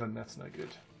 Oof, 11, that's no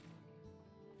good.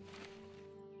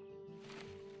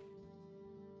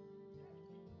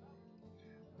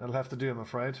 That'll have to do, I'm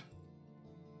afraid.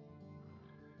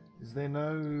 Is there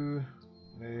no...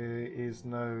 There is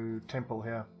no temple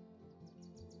here.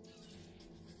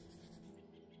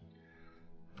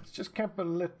 Let's just camp a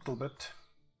little bit.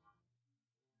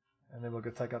 And then we'll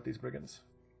go take out these brigands.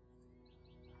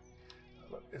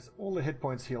 Look, is all the hit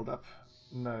points healed up?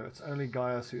 No, it's only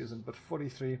Gaius who isn't, but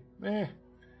 43.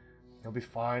 He'll be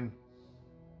fine.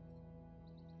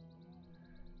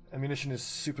 Ammunition is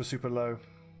super, super low.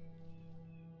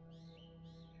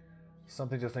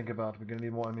 Something to think about. We're going to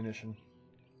need more ammunition.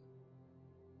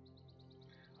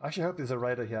 I actually hope there's a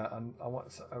raider here. And I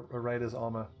want a raider's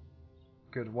armor.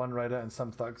 Good, one raider and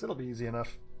some thugs. It'll be easy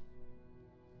enough.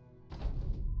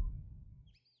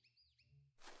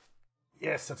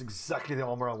 Yes, that's exactly the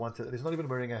armor I wanted. He's not even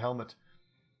wearing a helmet.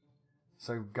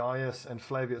 So Gaius and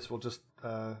Flavius will just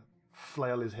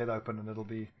flail his head open and it'll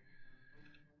be...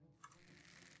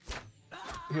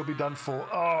 He'll be done for.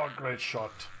 Oh, great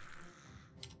shot.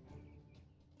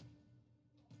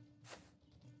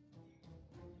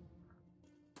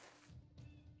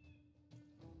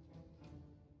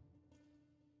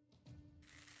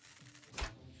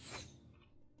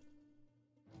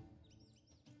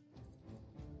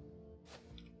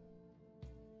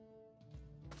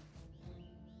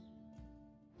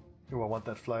 Oh, I want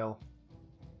that flail.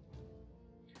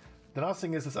 The nice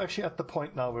thing is, it's actually at the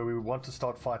point now where we want to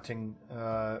start fighting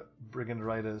brigand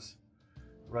raiders.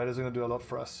 Raiders are going to do a lot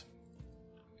for us.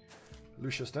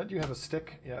 Lucius, don't you have a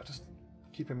stick? Yeah, just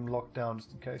keep him locked down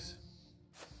just in case.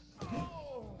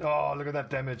 Oh, look at that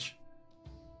damage.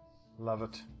 Love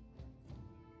it.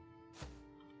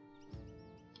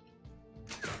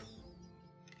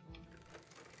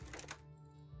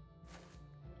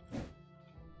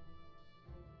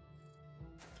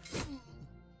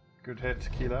 Good hit,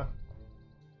 Keeler.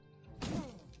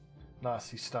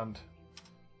 Nice, he's stunned.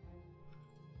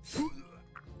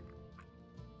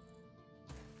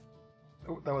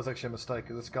 Oh, that was actually a mistake.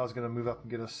 This guy's going to move up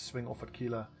and get a swing off at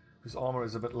Keeler, whose armor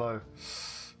is a bit low.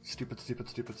 Stupid, stupid,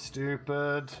 stupid,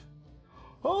 stupid.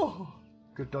 Oh!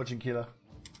 Good dodging, Keeler.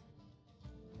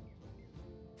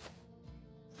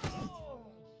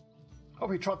 Oh,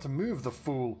 he tried to move, the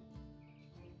fool.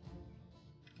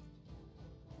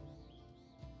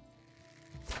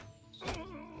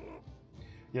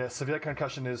 Yeah, severe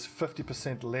concussion is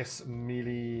 50% less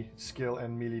melee skill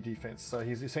and melee defense, so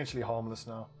he's essentially harmless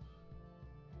now.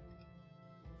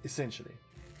 Essentially.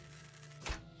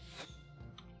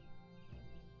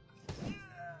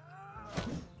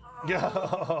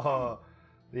 Yeah,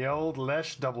 the old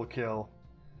lash double kill.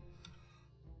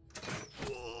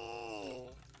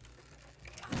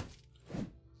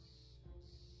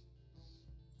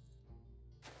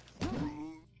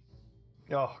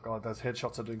 Oh god, those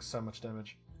headshots are doing so much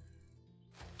damage.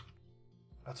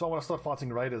 That's why I want to start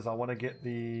fighting raiders. I want to get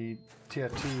the tier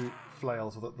 2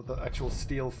 flails, or the actual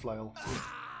steel flail.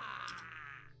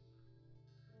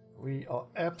 We are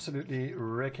absolutely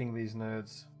wrecking these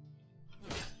nerds.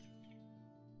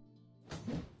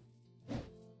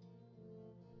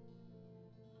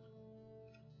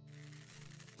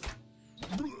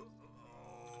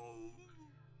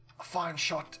 A fine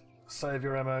shot. Save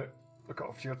your ammo. Look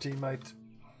after your teammate.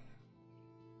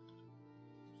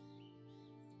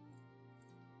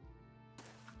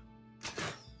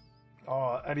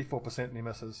 Oh, 84% and he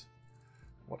misses.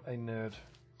 What a nerd.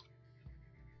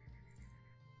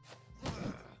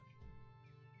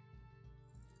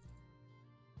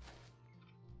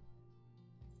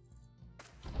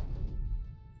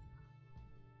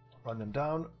 Run them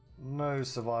down. No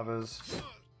survivors.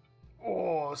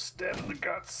 Oh, stab in the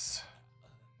guts.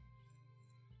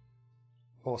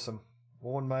 Awesome.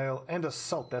 Worn mail and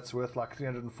assault. That's worth like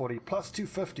 340 plus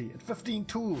 250 and 15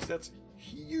 tools. That's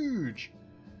huge.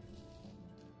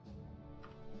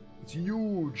 It's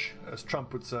huge, as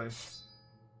Trump would say.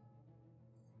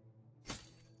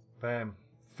 Bam.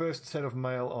 First set of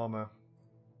mail armor.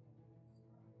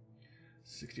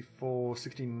 64,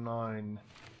 69.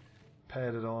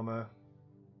 Padded armor.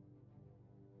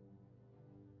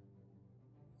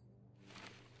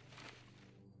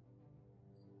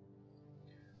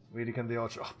 Really can the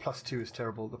archer. Oh, plus 2 is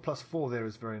terrible. The plus 4 there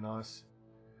is very nice.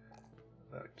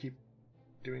 Keep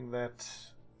doing that.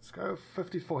 Let's go.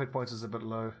 54 hit points is a bit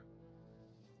low.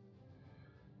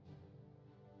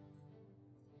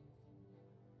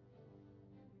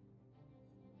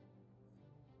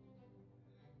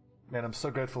 Man, I'm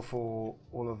so grateful for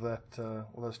all of that,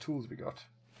 all those tools we got.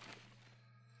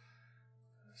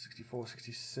 64,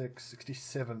 66,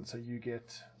 67, so you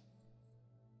get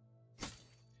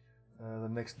the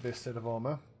next best set of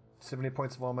armor. 70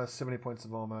 points of armor, 70 points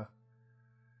of armor.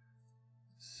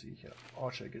 Let's see here.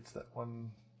 Archer gets that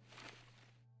one.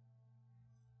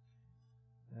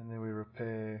 And then we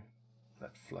repair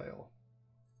that flail.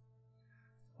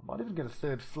 I might even get a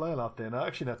third flail out there. No,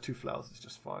 actually no, 2 flails is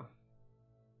just fine.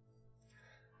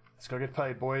 Let's go get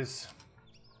paid, boys.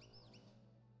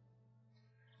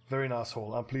 Very nice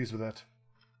haul. I'm pleased with that.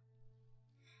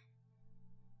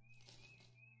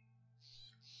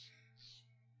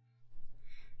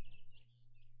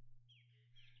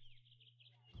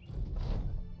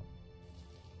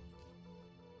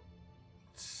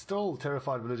 Still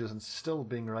terrified villagers and still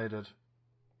being raided.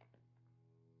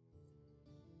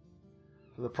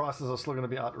 So the prices are still going to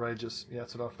be outrageous. Yeah,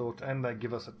 that's what I thought. And they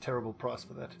give us a terrible price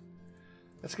for that.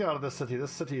 Let's get out of this city. This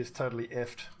city is totally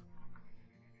effed.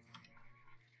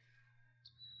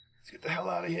 Let's get the hell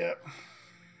out of here.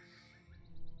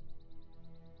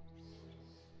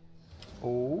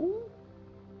 Oh.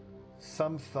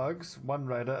 Some thugs, 1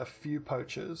 raider, a few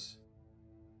poachers.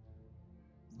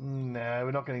 No,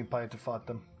 we're not getting paid to fight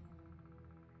them.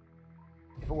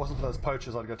 If it wasn't for those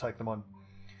poachers, I'd go take them on.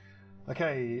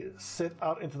 Okay, set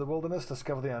out into the wilderness,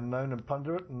 discover the unknown and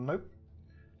plunder it. Nope.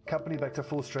 Company back to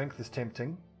full strength is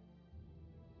tempting.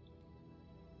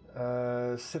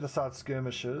 Set aside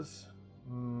skirmishers.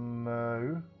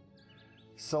 No.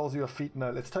 Soles your feet. No.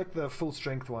 Let's take the full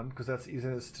strength one because that's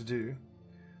easiest to do.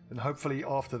 And hopefully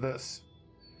after this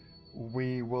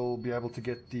we will be able to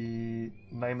get the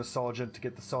name a sergeant, to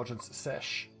get the sergeant's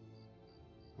sash,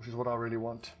 which is what I really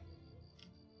want.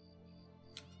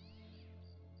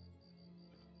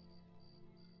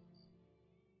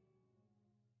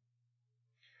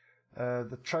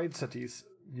 The trade cities,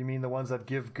 you mean the ones that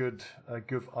give good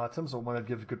items, or one that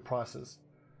give good prices?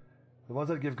 The ones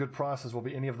that give good prices will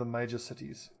be any of the major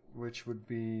cities, which would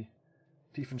be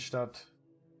Tiefenstadt,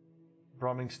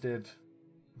 Bromingstead,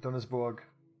 Donnersborg,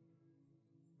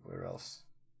 where else?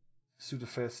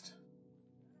 Sudefest.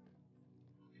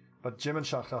 But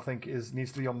Gemenschacht, I think,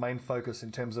 needs to be your main focus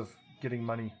in terms of getting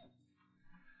money.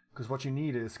 Because what you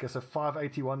need is, so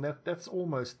 581, that's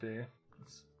almost there.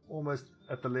 It's almost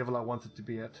at the level I want it to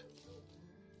be at.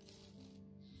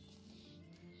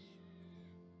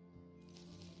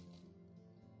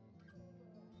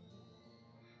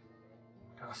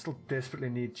 still desperately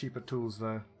need cheaper tools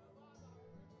though.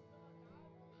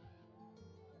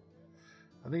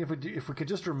 I think if we could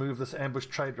just remove this ambush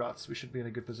trade routes, we should be in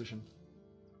a good position.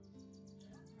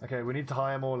 Okay, we need to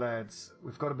hire more lads.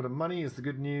 We've got a bit of money, is the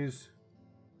good news.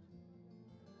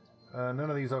 None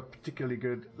of these are particularly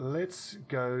good. Let's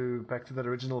go back to that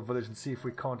original village and see if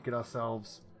we can't get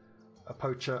ourselves a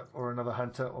poacher or another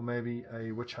hunter, or maybe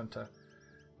a witch hunter.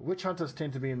 Witch hunters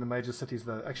tend to be in the major cities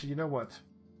though. Actually, you know what?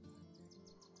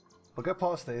 We'll go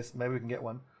past this, maybe we can get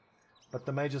one. But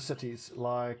the major cities,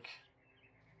 like...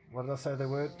 what did I say they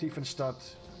were?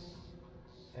 Tiefenstadt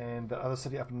and the other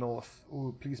city up north.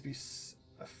 Ooh, please be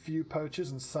a few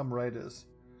poachers and some raiders.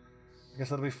 I guess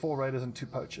that'll be 4 raiders and 2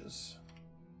 poachers.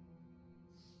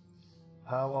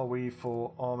 How are we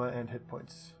for armor and hit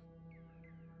points?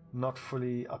 Not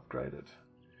fully upgraded.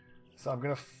 So I'm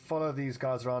going to follow these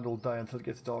guys around all day until it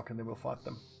gets dark, and then we'll fight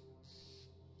them.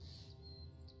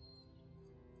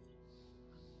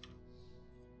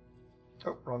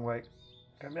 Oh, wrong way.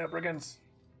 Come here, brigands!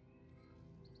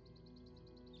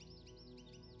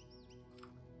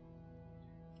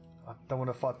 I don't want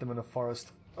to fight them in a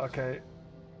forest. Okay,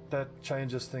 that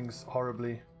changes things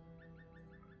horribly.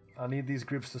 I need these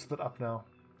groups to split up now.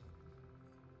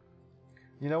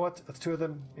 You know what? It's 2 of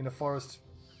them in a forest.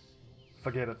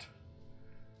 Forget it.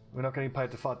 We're not getting paid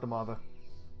to fight them either.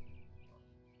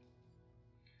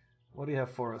 What do you have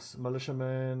for us?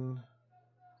 Militiaman,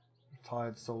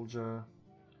 retired soldier,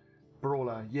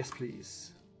 brawler. Yes,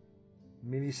 please.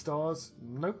 Many stars?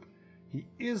 Nope. He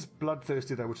is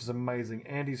bloodthirsty though, which is amazing,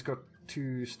 and he's got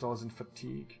 2 stars in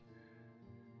fatigue.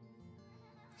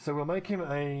 So we'll make him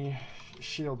a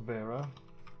shield bearer,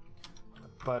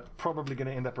 but probably going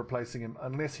to end up replacing him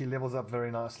unless he levels up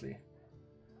very nicely.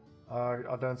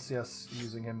 I don't see us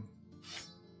using him.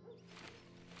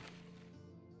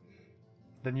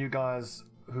 The new guys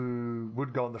who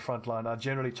would go on the front line, I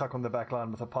generally chuck on the back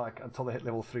line with a pike until they hit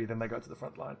level 3, then they go to the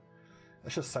front line.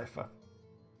 It's just safer.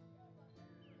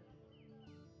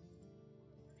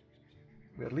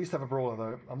 We at least have a brawler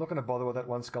though. I'm not going to bother with that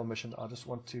 1 skull mission. I just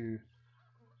want to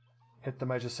hit the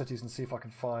major cities and see if I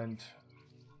can find...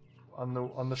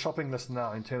 On the shopping list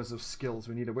now, in terms of skills,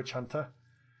 we need a witch hunter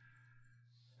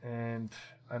and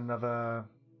another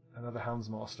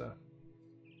houndsmaster.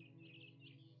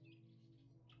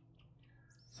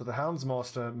 So the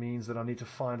houndsmaster means that I need to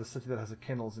find a city that has a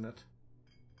kennels in it.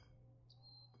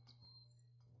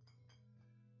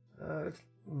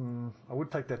 I would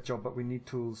take that job, but we need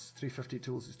tools. 350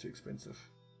 tools is too expensive.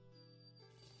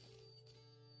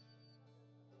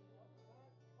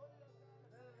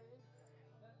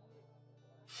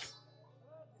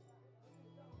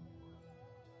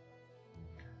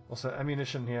 Also,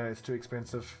 ammunition here is too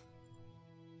expensive.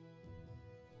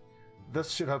 This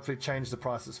should hopefully change the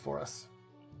prices for us.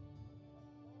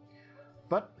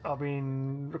 But I've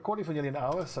been recording for nearly an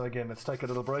hour, so again, let's take a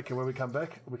little break, and when we come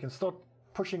back, we can start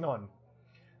pushing on.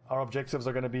 Our objectives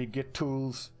are going to be get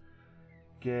tools,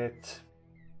 get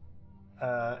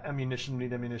ammunition,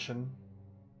 need ammunition,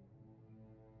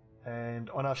 and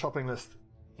on our shopping list,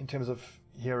 in terms of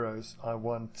heroes, I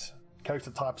want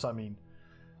character types.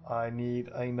 I need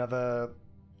another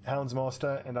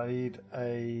houndsmaster, and I need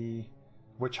a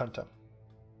witch hunter.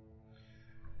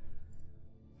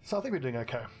 So I think we're doing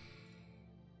okay.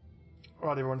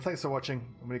 Alright everyone, thanks for watching.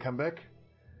 When we come back,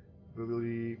 we will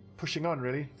be pushing on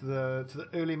really to the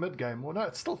early mid game. Well, no,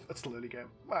 it's still early game.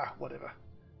 Ah, whatever.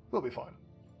 We'll be fine.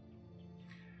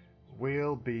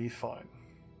 We'll be fine.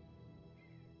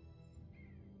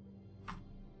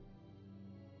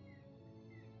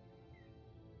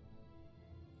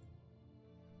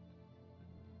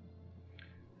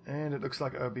 And it looks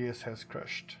like OBS has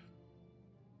crashed.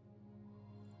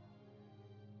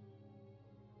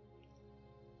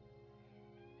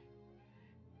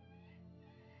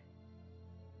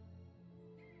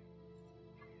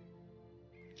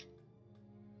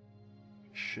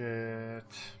 Shit.